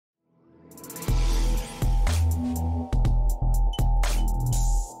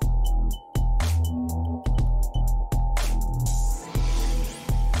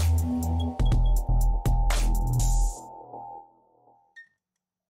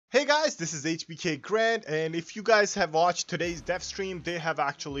Hey guys, this is HBK Grant, and if you guys have watched today's dev stream, they have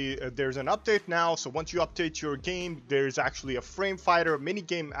actually, there's an update now. So once you update your game, there's actually a frame fighter mini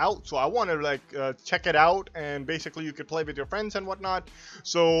game out. So I want to check it out, and basically you could play with your friends and whatnot.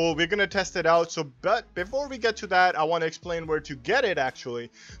 So we're gonna test it out. But before we get to that, I want to explain where to get it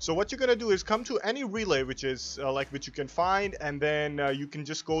actually. So what you're gonna do is come to any relay, which is which you can find, and then you can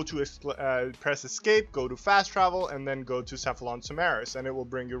just go to press escape, go to fast travel, and then go to Cephalon Samaris, and it will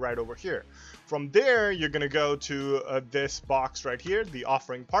bring you right over here. From there, you're gonna go to this box right here, the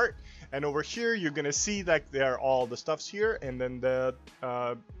offering part, and over here you're gonna see that there are all the stuffs here, and then the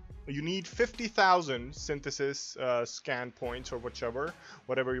you need 50,000 synthesis scan points, or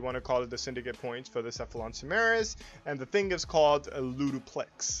whatever you want to call it, the syndicate points for the Cephalon Samaris, and the thing is called a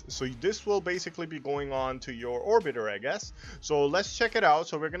Luduplex. So this will basically be going on to your orbiter, I guess. So let's check it out.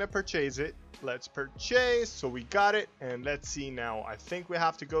 So we're gonna purchase it. Let's purchase. So we got it, and let's see now. I think we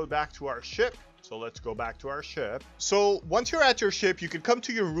have to go back to our ship. So let's go back to our ship. So once you're at your ship, you can come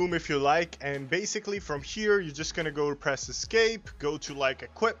to your room if you like, and basically from here you're just gonna go press escape, go to like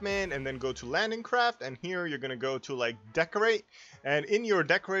equipment, and then go to landing craft, and here you're gonna go to like decorate, and in your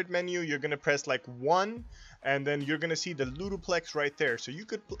decorate menu you're gonna press like 1, and then you're gonna see the Luduplex right there. So you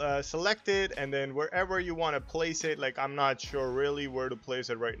could select it, and then wherever you want to place it, like I'm not sure really where to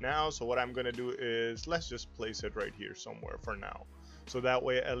place it right now, so what I'm gonna do is let's just place it right here somewhere for now. So that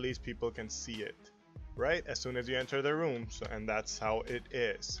way at least people can see it right as soon as you enter the room. So, and that's how it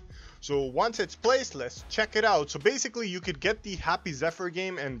is. So once it's placed, let's check it out. So basically you could get the Happy Zephyr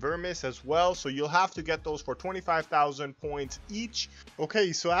game and Vermis as well, so you'll have to get those for 25,000 points each.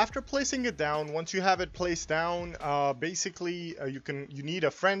 Okay, so after placing it down, once you have it placed down, basically you need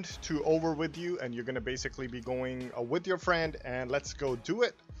a friend to over with you, and you're gonna basically be going with your friend, and let's go do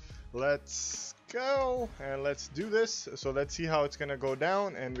it. Let's go and let's do this. So let's see how it's gonna go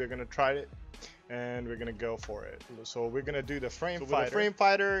down, and we're gonna try it, and we're gonna go for it. So we're gonna do the frame fighter. With the frame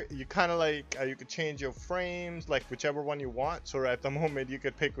fighter, you kind of like you could change your frames, like whichever one you want. So at the moment you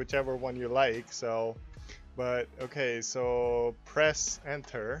could pick whichever one you like. So but okay, so press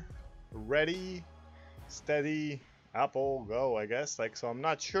enter, ready, steady, Apple, go, I guess. Like, so I'm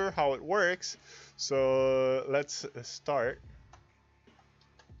not sure how it works, so let's start.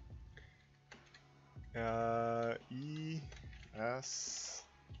 E S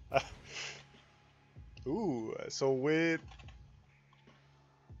ooh, so with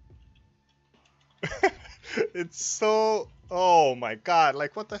it's so, oh my god,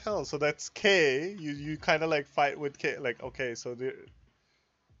 like what the hell. So that's K, you kind of like fight with K, like okay, so the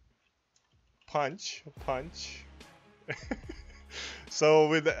punch so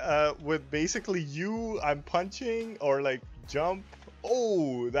with basically you, I'm punching, or like jump.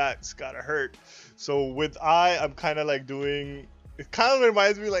 Oh, that's gotta hurt. So with I'm kind of like doing, it kind of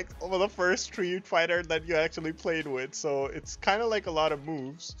reminds me like of the first Street Fighter that you actually played with. So it's kind of like a lot of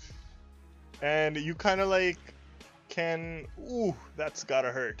moves, and you kind of like can, ooh, that's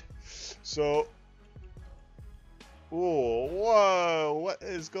gotta hurt. So, ooh, whoa, what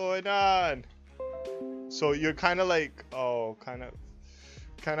is going on? So you're kind of like, oh, kind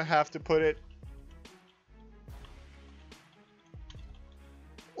of have to put it.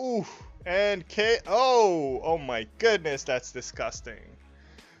 Ooh, and K. Oh my goodness, that's disgusting.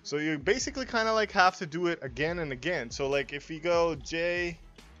 So you basically kind of like have to do it again and again. So like if you go J,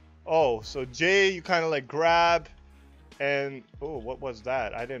 oh, so J, you kind of like grab, and oh, what was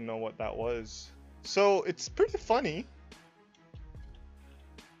that? I didn't know what that was. So it's pretty funny.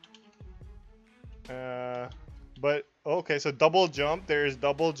 But okay, so double jump, there's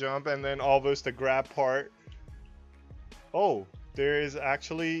double jump, and then always the grab part. Oh, there is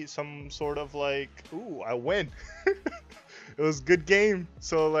actually some sort of like, ooh, I win. It was a good game.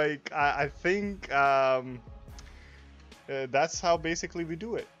 So like I think that's how basically we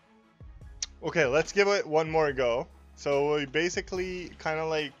do it. Okay, let's give it one more go. So we basically kind of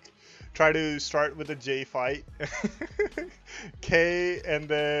like try to start with a J fight. K, and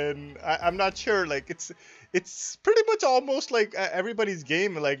then I'm not sure, like it's pretty much almost like everybody's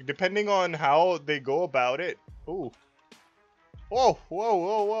game, like depending on how they go about it. Ooh. Whoa, whoa,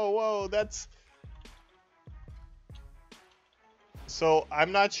 whoa, whoa, whoa, that's... So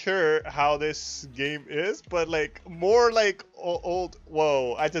I'm not sure how this game is, but like more like old.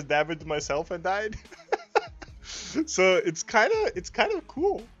 Whoa, I just damaged myself and died. So it's kind of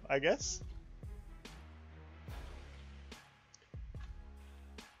cool, I guess.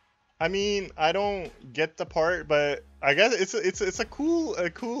 I mean, I don't get the part, but I guess it's a cool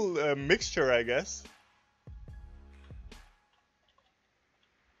mixture, I guess.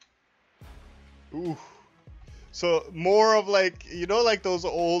 Ooh, So more of like, you know, like those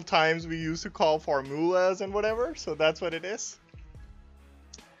old times we used to call formulas and whatever. So that's what it is.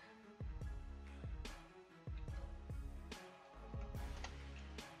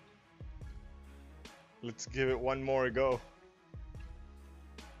 Let's give it one more go.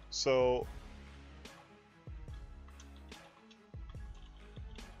 So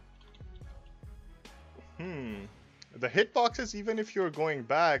the hitboxes, even if you're going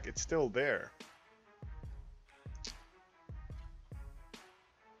back, it's still there.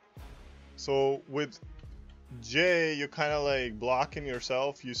 So with J, you're kind of like blocking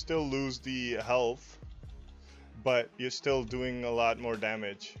yourself. You still lose the health, but you're still doing a lot more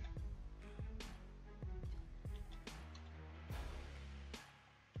damage.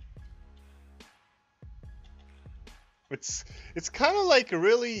 It's kind of like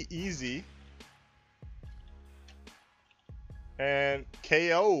really easy. And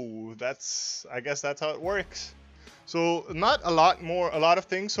KO, I guess that's how it works. So not a lot of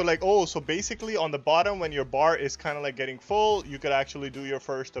things. So like, oh, so basically on the bottom when your bar is kind of like getting full, you could actually do your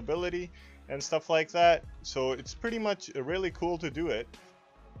first ability and stuff like that. So it's pretty much really cool to do it.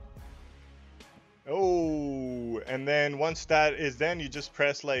 Oh, and then once that is done, you just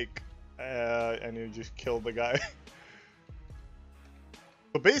press like, and you just kill the guy.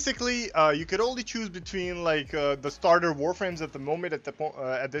 So basically, you could only choose between like the starter Warframes at the moment at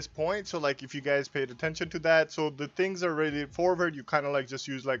this point. So like if you guys paid attention to that, so the things are really forward. You kind of like just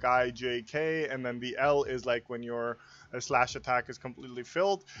use like I, J, K, and then the L is like when your slash attack is completely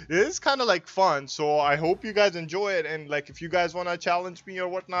filled. It is kind of like fun. So I hope you guys enjoy it. And like if you guys want to challenge me or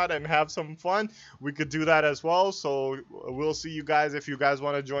whatnot and have some fun, we could do that as well. So we'll see you guys if you guys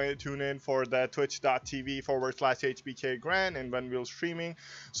want to join it. Tune in for the twitch.tv/HBKGrand and when we're streaming.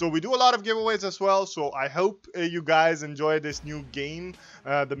 So we do a lot of giveaways as well. So I hope you guys enjoy this new game,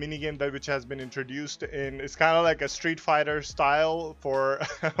 the mini game which has been introduced, and it's kind of like a Street Fighter style for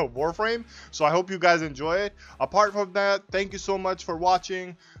Warframe. So I hope you guys enjoy it. Apart from that, thank you so much for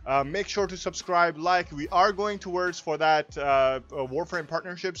watching. Make sure to subscribe, like. We are going towards for that Warframe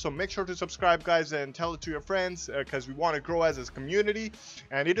partnership, so make sure to subscribe, guys, and tell it to your friends because we want to grow as a community,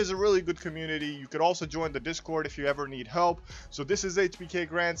 and it is a really good community. You could also join the Discord if you ever need help. So this is HBK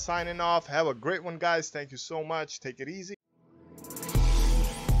Grant signing off. Have a great one, guys. Thank you so much. Take it easy.